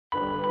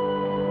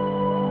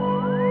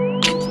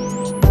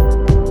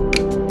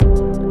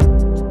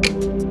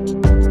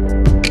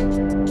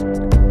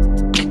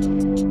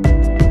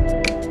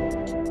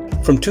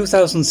From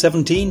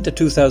 2017 to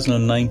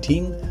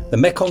 2019, the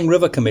Mekong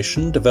River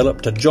Commission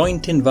developed a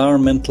joint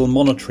environmental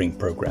monitoring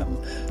programme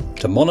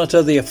to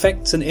monitor the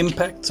effects and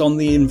impacts on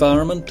the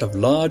environment of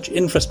large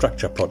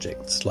infrastructure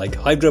projects like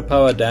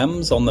hydropower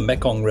dams on the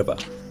Mekong River.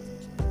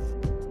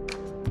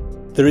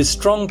 There is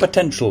strong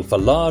potential for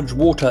large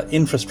water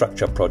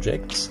infrastructure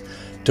projects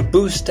to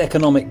boost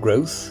economic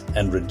growth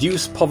and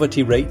reduce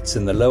poverty rates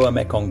in the lower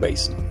Mekong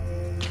Basin.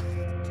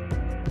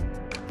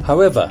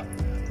 However,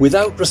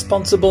 without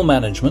responsible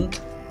management,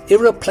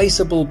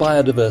 irreplaceable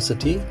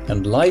biodiversity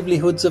and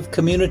livelihoods of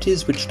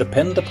communities which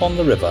depend upon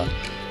the river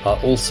are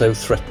also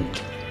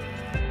threatened.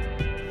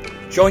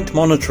 Joint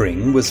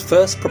monitoring was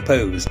first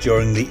proposed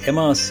during the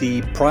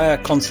MRC prior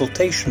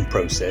consultation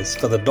process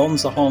for the Don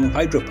Sahong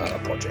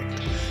hydropower project,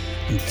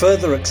 and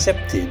further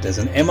accepted as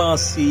an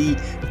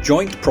MRC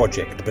joint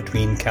project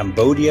between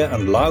Cambodia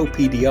and Lao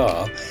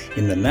PDR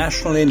in the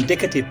National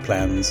Indicative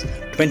Plans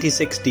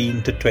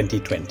 2016 to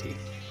 2020.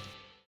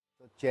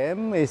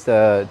 JEM is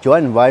a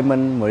joint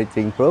environment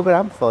monitoring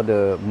program for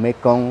the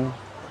Mekong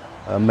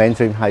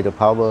mainstream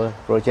hydropower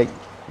project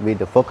with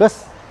the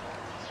focus,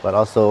 but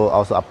also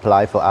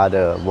apply for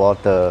other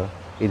water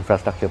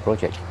infrastructure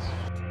projects.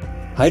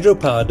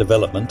 Hydropower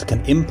development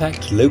can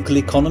impact local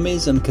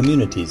economies and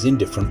communities in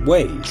different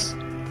ways,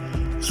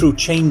 through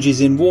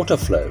changes in water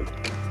flow,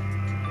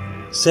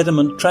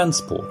 sediment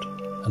transport,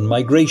 and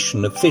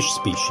migration of fish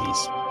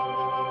species.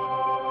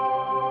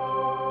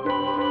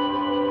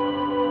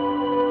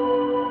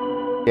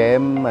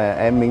 JEM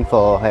aiming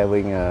for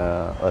having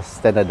a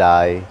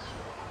standardized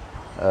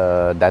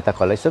data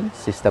collection,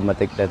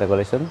 systematic data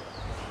collection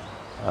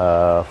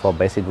for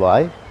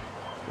basin-wide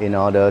in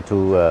order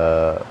to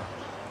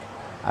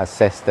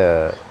assess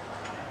the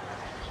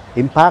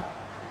impact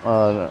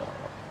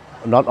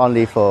not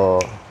only for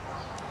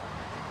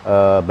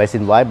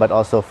basin-wide but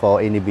also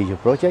for individual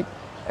projects,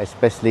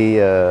 especially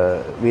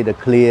with a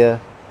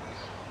clear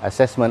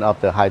assessment of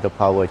the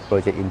hydropower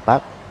project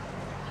impact.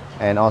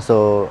 And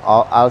also,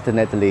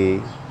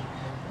 alternately,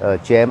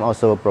 JEM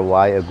also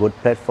provide a good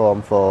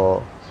platform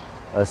for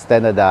a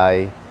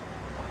standardized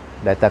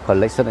data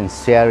collection and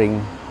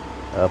sharing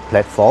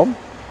platform.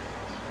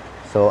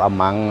 So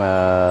among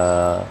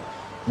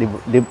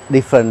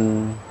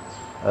different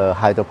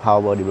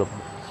hydropower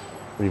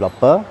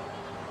developer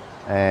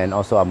and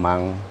also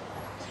among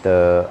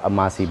the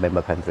MRC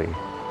member country.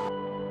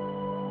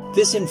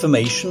 This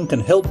information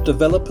can help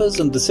developers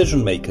and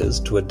decision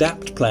makers to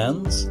adapt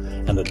plans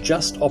and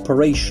adjust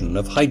operation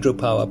of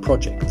hydropower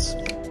projects.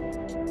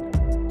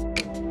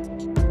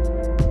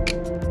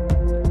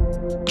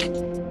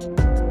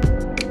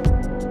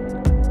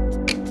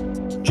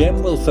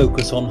 JEM will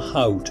focus on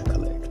how to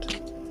collect,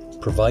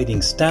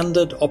 providing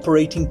standard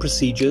operating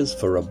procedures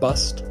for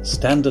robust,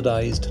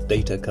 standardized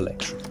data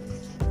collection.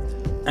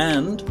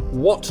 And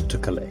what to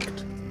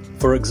collect.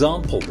 For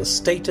example, the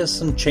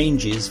status and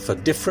changes for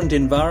different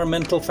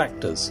environmental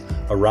factors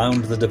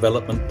around the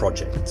development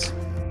projects.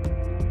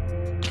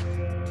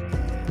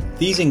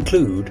 These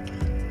include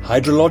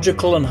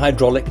hydrological and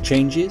hydraulic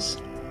changes,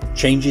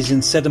 changes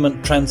in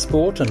sediment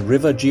transport and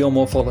river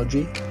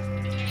geomorphology,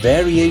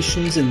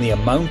 variations in the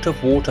amount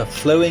of water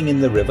flowing in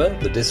the river,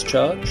 the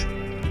discharge,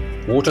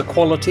 water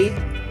quality,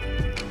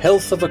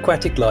 health of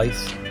aquatic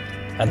life,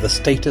 and the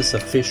status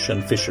of fish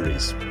and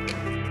fisheries.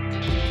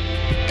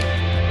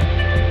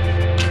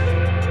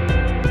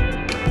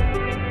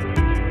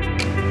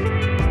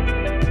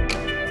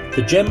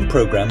 The JEM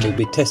programme will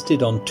be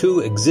tested on two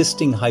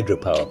existing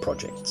hydropower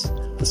projects,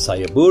 the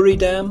Sayaburi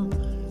Dam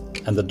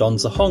and the Don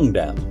Sahong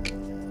Dam,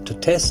 to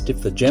test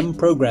if the JEM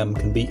programme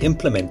can be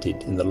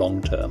implemented in the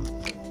long term.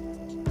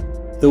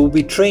 There will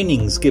be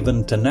trainings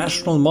given to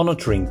national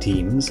monitoring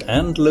teams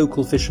and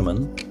local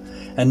fishermen,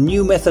 and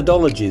new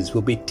methodologies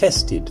will be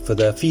tested for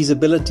their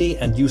feasibility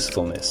and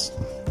usefulness.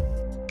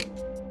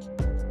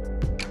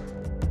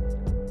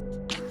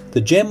 The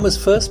JEM was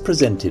first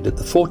presented at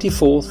the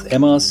 44th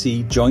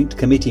MRC Joint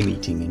Committee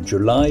meeting in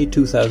July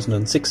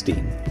 2016,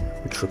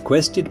 which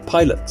requested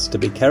pilots to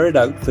be carried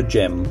out for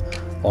JEM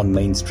on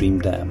mainstream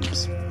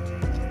dams.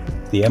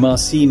 The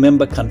MRC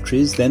member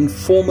countries then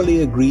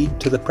formally agreed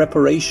to the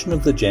preparation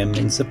of the JEM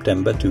in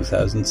September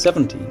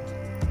 2017.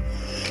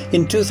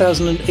 In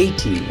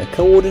 2018, a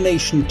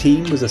coordination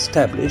team was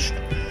established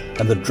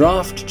and the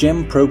draft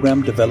JEM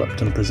programme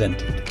developed and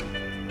presented.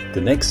 The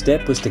next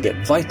step was to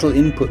get vital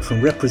input from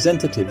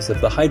representatives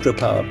of the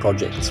hydropower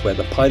projects where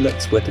the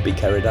pilots were to be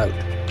carried out,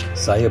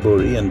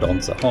 Sayaburi and Don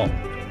Sahong.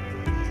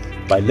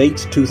 By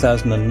late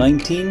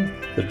 2019,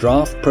 the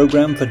draft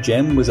programme for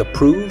JEM was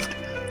approved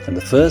and the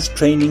first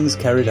trainings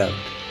carried out.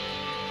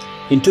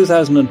 In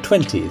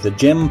 2020, the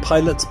JEM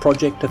Pilots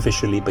project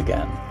officially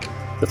began.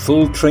 The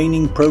full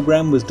training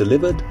programme was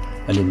delivered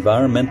and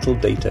environmental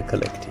data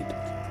collected.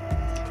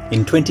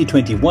 In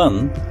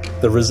 2021,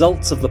 the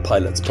results of the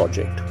Pilots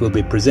project will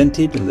be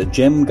presented in the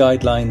JEM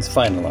guidelines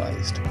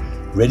finalised,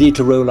 ready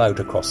to roll out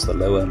across the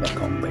lower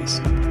Mekong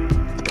Basin.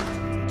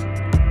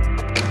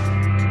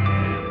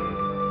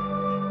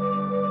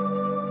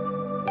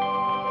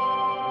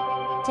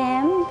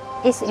 JEM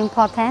is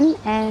important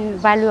and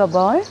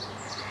valuable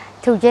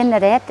to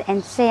generate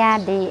and share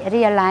the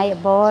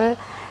reliable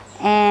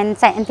and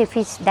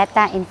scientific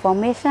data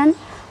information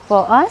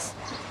for us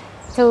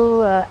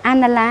to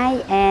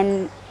analyze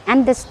and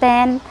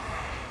understand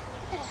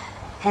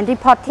and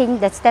reporting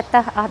the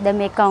status of the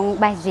Mekong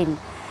Basin,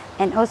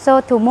 and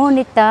also to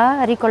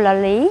monitor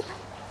regularly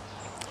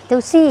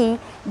to see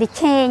the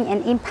change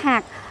and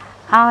impact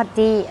of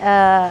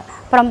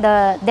from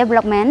the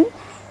development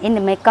in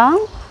the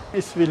Mekong.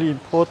 It's really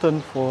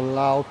important for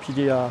Lao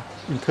PDR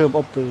in terms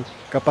of the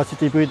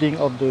capacity building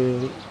of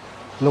the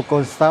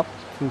local staff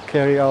to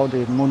carry out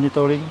the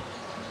monitoring,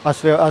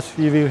 as well as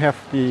we will have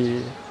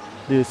the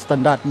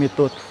standard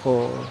method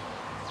for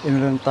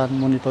environmental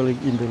monitoring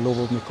in the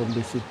lower Mekong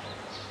Basin.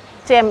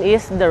 JEM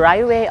is the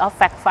right way of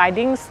fact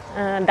findings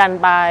done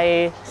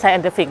by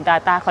scientific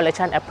data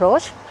collection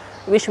approach,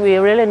 which we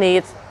really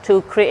need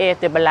to create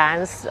the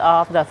balance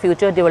of the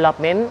future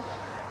development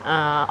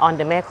on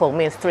the Mekong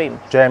mainstream.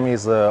 JEM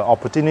is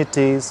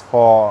opportunities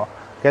for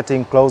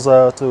getting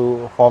closer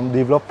to from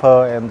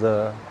developer and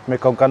the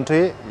Mekong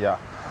country. Yeah.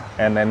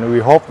 And we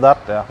hope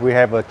that we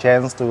have a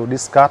chance to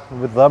discuss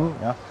with them,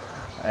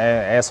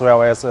 as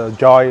well as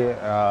join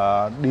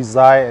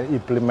design and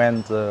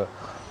implement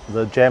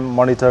the JEM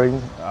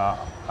monitoring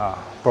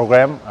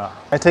program.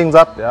 I think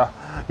that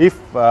if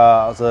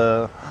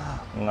the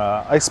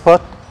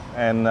expert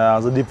and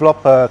the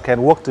developer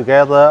can work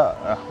together,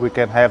 we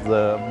can have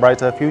the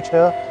brighter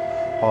future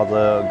for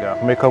the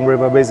Mekong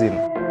River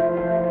Basin.